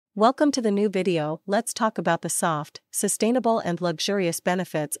Welcome to the new video. Let's talk about the soft, sustainable and luxurious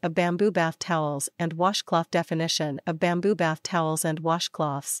benefits of bamboo bath towels and washcloth. Definition of bamboo bath towels and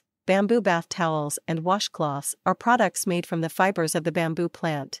washcloths. Bamboo bath towels and washcloths are products made from the fibers of the bamboo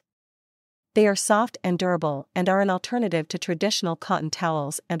plant. They are soft and durable and are an alternative to traditional cotton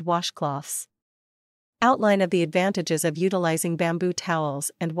towels and washcloths. Outline of the advantages of utilizing bamboo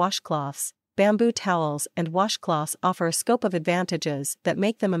towels and washcloths. Bamboo towels and washcloths offer a scope of advantages that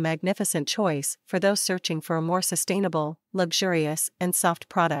make them a magnificent choice for those searching for a more sustainable, luxurious, and soft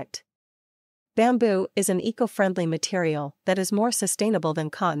product. Bamboo is an eco-friendly material that is more sustainable than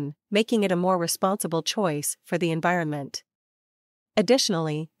cotton, making it a more responsible choice for the environment.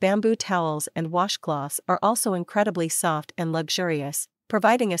 Additionally, bamboo towels and washcloths are also incredibly soft and luxurious,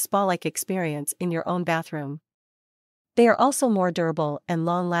 providing a spa-like experience in your own bathroom. They are also more durable and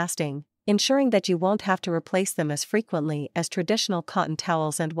long-lasting, ensuring that you won't have to replace them as frequently as traditional cotton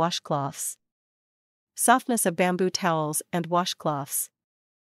towels and washcloths. Softness of bamboo towels and washcloths.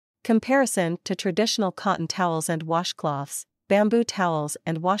 Comparison to traditional cotton towels and washcloths. Bamboo towels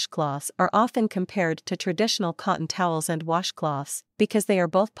and washcloths are often compared to traditional cotton towels and washcloths because they are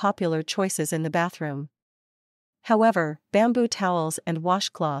both popular choices in the bathroom. However, bamboo towels and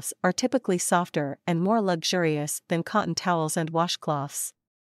washcloths are typically softer and more luxurious than cotton towels and washcloths.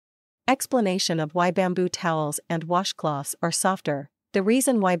 Explanation of why bamboo towels and washcloths are softer. The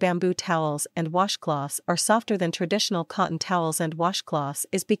reason why bamboo towels and washcloths are softer than traditional cotton towels and washcloths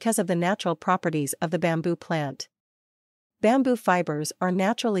is because of the natural properties of the bamboo plant. Bamboo fibers are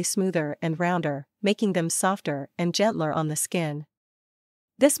naturally smoother and rounder, making them softer and gentler on the skin.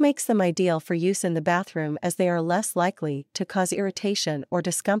 This makes them ideal for use in the bathroom as they are less likely to cause irritation or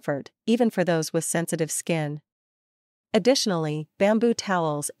discomfort, even for those with sensitive skin. Additionally, bamboo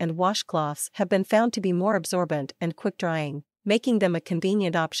towels and washcloths have been found to be more absorbent and quick-drying, making them a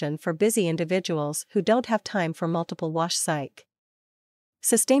convenient option for busy individuals who don't have time for multiple wash cycles.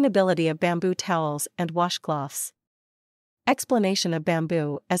 Sustainability of bamboo towels and washcloths. Explanation of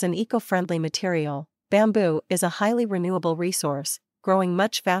bamboo as an eco-friendly material. Bamboo is a highly renewable resource, growing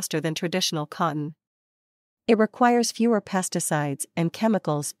much faster than traditional cotton. It requires fewer pesticides and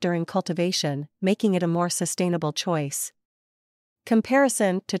chemicals during cultivation, making it a more sustainable choice.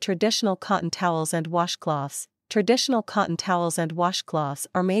 Comparison to traditional cotton towels and washcloths. Traditional cotton towels and washcloths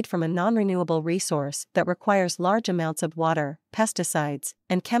are made from a non-renewable resource that requires large amounts of water, pesticides,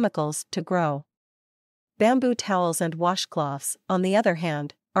 and chemicals to grow. Bamboo towels and washcloths, on the other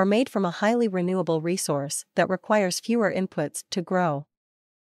hand, are made from a highly renewable resource that requires fewer inputs to grow.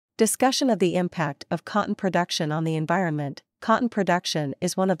 Discussion of the impact of cotton production on the environment. Cotton production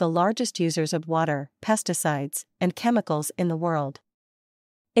is one of the largest users of water, pesticides, and chemicals in the world.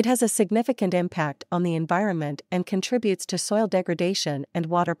 It has a significant impact on the environment and contributes to soil degradation and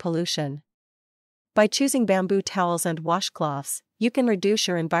water pollution. By choosing bamboo towels and washcloths, you can reduce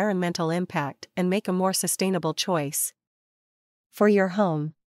your environmental impact and make a more sustainable choice. For your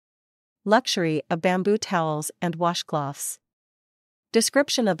home. Luxury of bamboo towels and washcloths.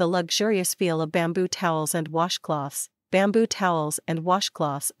 Description of the luxurious feel of bamboo towels and washcloths. Bamboo towels and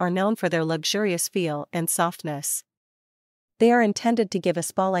washcloths are known for their luxurious feel and softness. They are intended to give a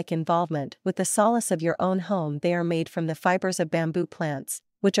spa-like involvement with the solace of your own home. They are made from the fibers of bamboo plants,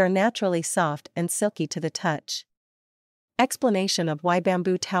 which are naturally soft and silky to the touch. Explanation of why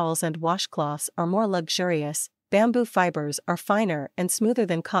bamboo towels and washcloths are more luxurious. Bamboo fibers are finer and smoother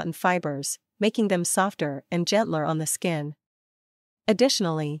than cotton fibers, making them softer and gentler on the skin.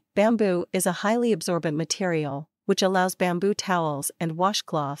 Additionally, bamboo is a highly absorbent material, which allows bamboo towels and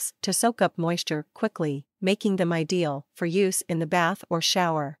washcloths to soak up moisture quickly, making them ideal for use in the bath or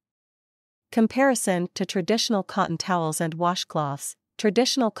shower. Comparison to traditional cotton towels and washcloths.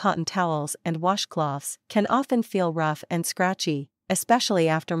 Traditional cotton towels and washcloths can often feel rough and scratchy, especially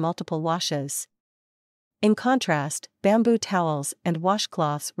after multiple washes. In contrast, bamboo towels and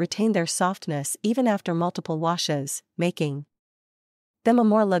washcloths retain their softness even after multiple washes, making them a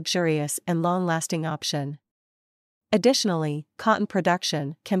more luxurious and long-lasting option. Additionally, cotton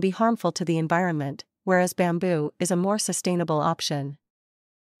production can be harmful to the environment, whereas bamboo is a more sustainable option.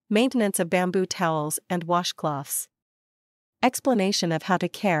 Maintenance of bamboo towels and washcloths. Explanation of how to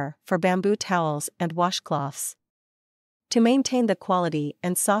care for bamboo towels and washcloths. To maintain the quality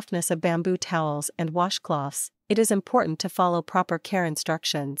and softness of bamboo towels and washcloths, it is important to follow proper care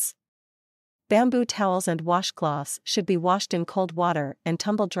instructions. Bamboo towels and washcloths should be washed in cold water and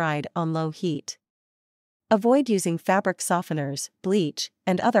tumble-dried on low heat. Avoid using fabric softeners, bleach,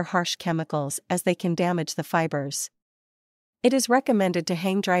 and other harsh chemicals as they can damage the fibers. It is recommended to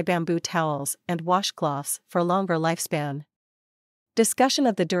hang dry bamboo towels and washcloths for longer lifespan. Discussion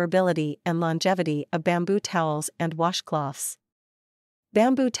of the durability and longevity of bamboo towels and washcloths.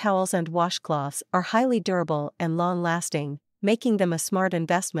 Bamboo towels and washcloths are highly durable and long-lasting, making them a smart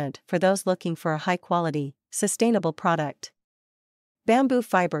investment for those looking for a high-quality, sustainable product. Bamboo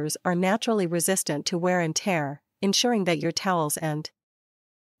fibers are naturally resistant to wear and tear, ensuring that your towels and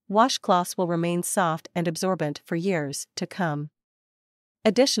washcloths will remain soft and absorbent for years to come.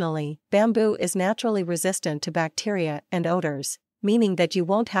 Additionally, bamboo is naturally resistant to bacteria and odors, meaning that you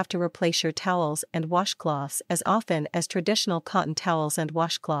won't have to replace your towels and washcloths as often as traditional cotton towels and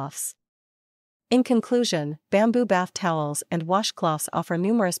washcloths. In conclusion, bamboo bath towels and washcloths offer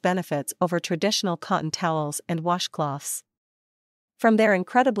numerous benefits over traditional cotton towels and washcloths. From their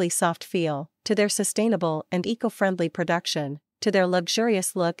incredibly soft feel, to their sustainable and eco-friendly production, to their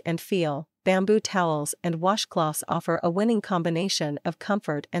luxurious look and feel, bamboo towels and washcloths offer a winning combination of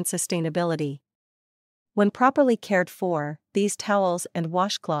comfort and sustainability. When properly cared for, these towels and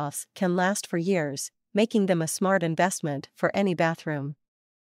washcloths can last for years, making them a smart investment for any bathroom.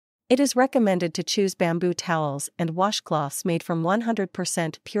 It is recommended to choose bamboo towels and washcloths made from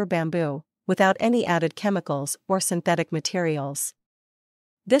 100% pure bamboo, without any added chemicals or synthetic materials.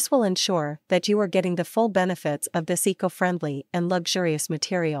 This will ensure that you are getting the full benefits of this eco-friendly and luxurious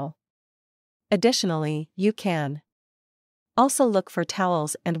material. Additionally, you can also look for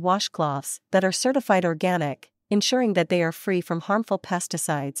towels and washcloths that are certified organic, ensuring that they are free from harmful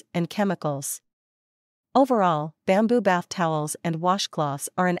pesticides and chemicals. Overall, bamboo bath towels and washcloths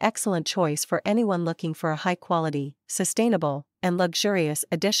are an excellent choice for anyone looking for a high-quality, sustainable, and luxurious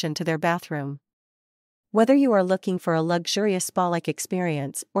addition to their bathroom. Whether you are looking for a luxurious spa-like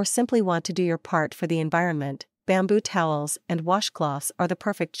experience or simply want to do your part for the environment, bamboo towels and washcloths are the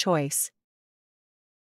perfect choice.